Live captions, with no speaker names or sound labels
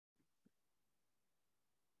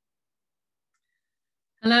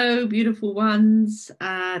Hello, beautiful ones.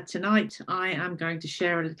 Tonight I am going to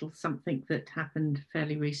share a little something that happened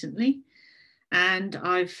fairly recently. And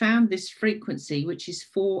I've found this frequency, which is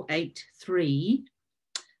 483.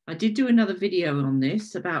 I did do another video on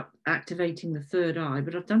this about activating the third eye,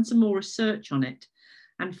 but I've done some more research on it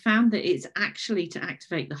and found that it's actually to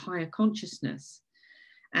activate the higher consciousness.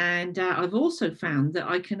 And I've also found that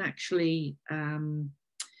I can actually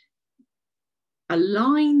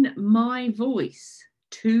align my voice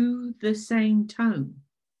to the same tone.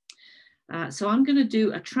 So I'm going to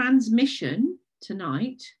do a transmission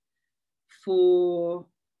tonight for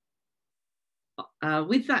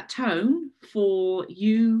with that tone for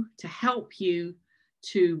you to help you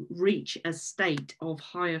to reach a state of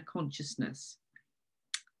higher consciousness.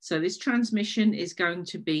 So this transmission is going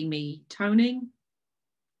to be me toning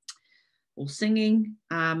or singing,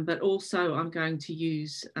 but also I'm going to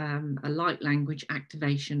use a light language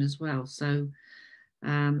activation as well. So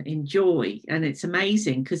enjoy. And it's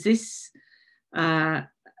amazing because this tone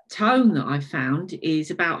that I found is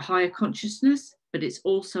about higher consciousness, but it's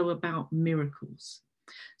also about miracles.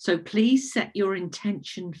 So please set your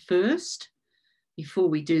intention first before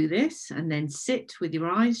we do this, and then sit with your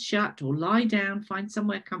eyes shut or lie down, find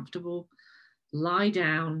somewhere comfortable, lie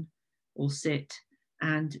down or sit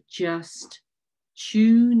and just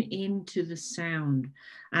tune into the sound.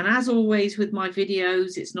 And as always with my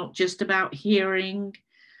videos, it's not just about hearing,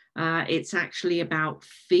 it's actually about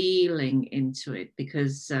feeling into it,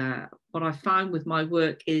 because what I find with my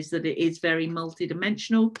work is that it is very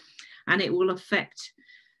multidimensional and it will affect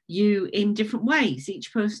you in different ways,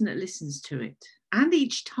 each person that listens to it and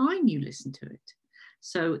each time you listen to it.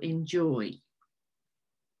 So enjoy.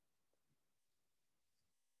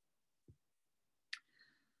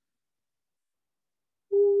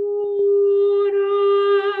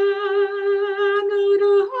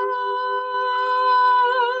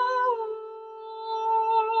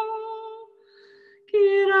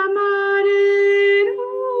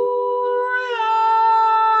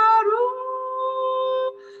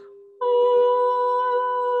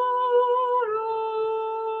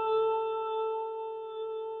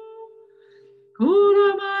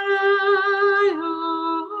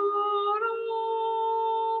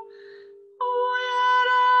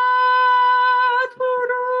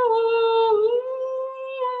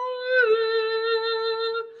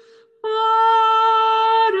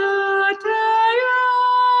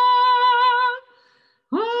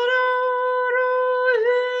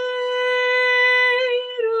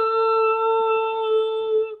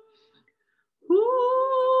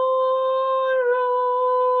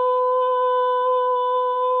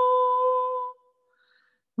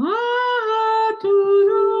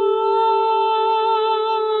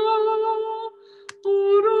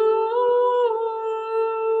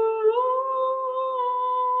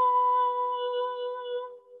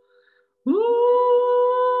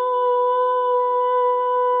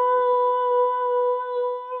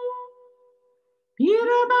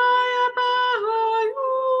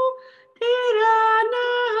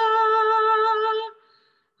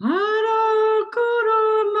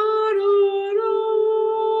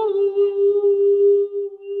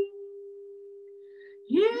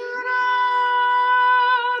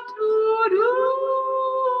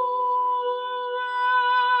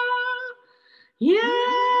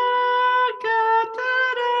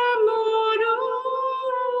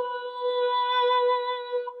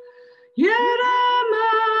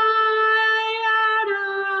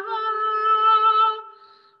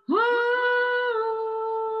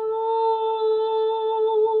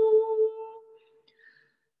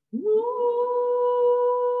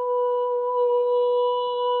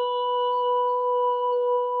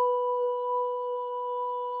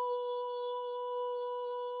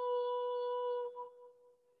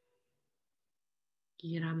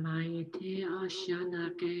 Iramayate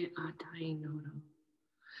ashanake atainoro.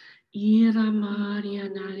 Iramaria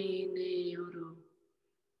narine oro.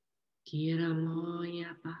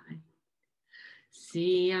 Kiramoya pai.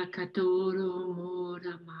 Sia katoro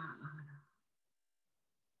mora maara.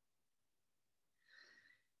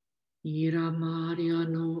 Iramaria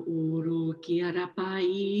no uru.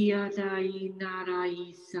 Kirapai adai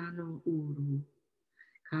naraisa no uru.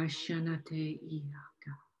 Kashanate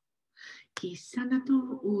iaka.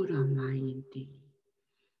 Kisanato ura mainte.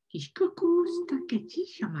 Kishkukusta kechi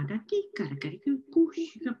shamadaki karakariku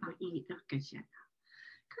kushka pai akashana.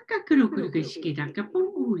 Kakakuru kashkira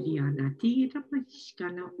kapuliana tira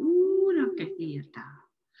pashkana ura kahirta.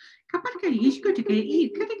 Kaparkari ishkuta kai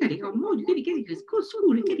karakari kamod kari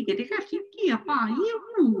kuskuri kari kashi pa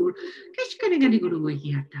yur. Kashkana gari guru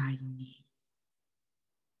yataini.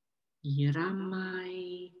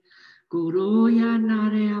 Iramai Guruya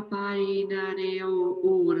nare apai nare o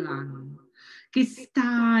uran.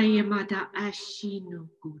 Kistai mada ashino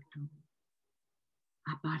kutu.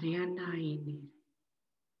 Apariana ini.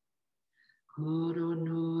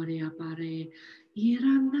 Koronori apare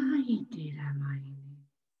iranai diramaini.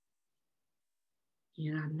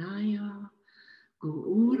 Iranaya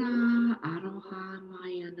guura aroha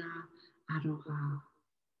mayana aroha.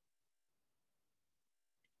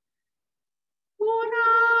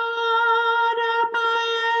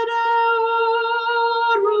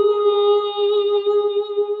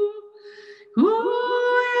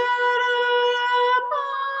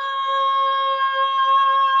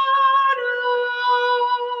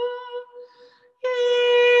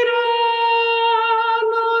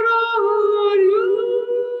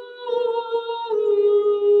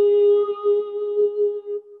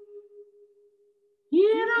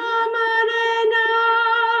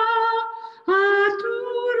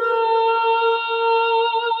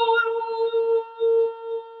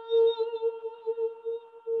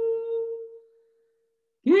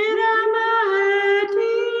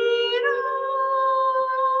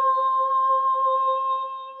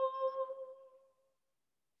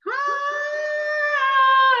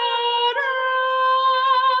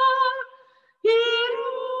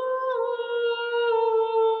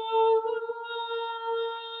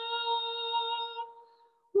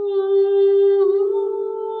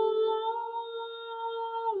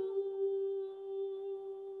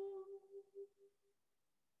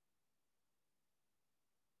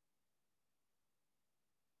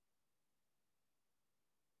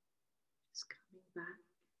 Just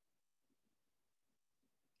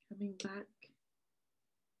coming back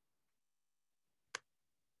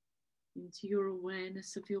into your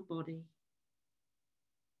awareness of your body,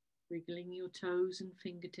 wriggling your toes and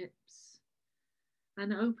fingertips,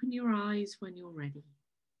 and open your eyes when you're ready.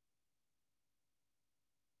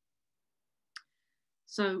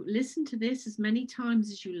 So listen to this as many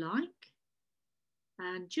times as you like,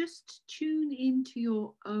 and just tune into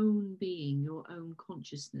your own being, your own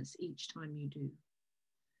consciousness each time you do.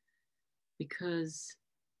 Because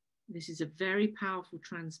this is a very powerful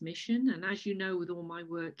transmission, and as you know with all my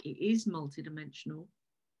work, it is multidimensional.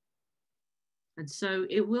 And so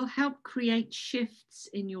it will help create shifts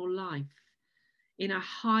in your life in a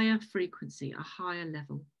higher frequency, a higher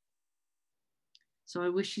level. So I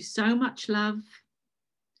wish you so much love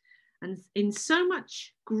and in so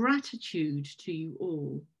much gratitude to you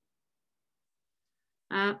all.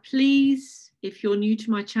 Please, if you're new to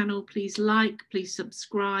my channel, please like, please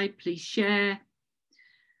subscribe, please share,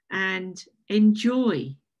 and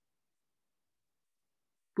enjoy.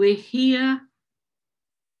 We're here,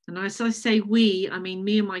 and as I say we, I mean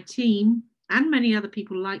me and my team, and many other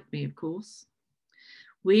people like me, of course.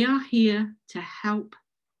 We are here to help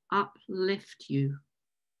uplift you,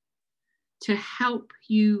 to help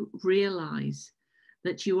you realize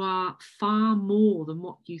that you are far more than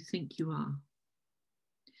what you think you are.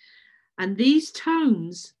 And these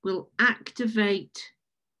tones will activate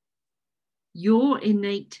your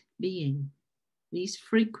innate being, these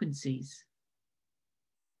frequencies.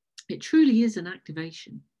 It truly is an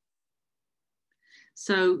activation.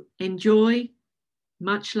 So enjoy,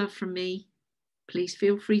 much love from me. Please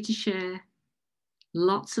feel free to share.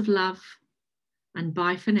 Lots of love, and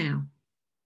bye for now.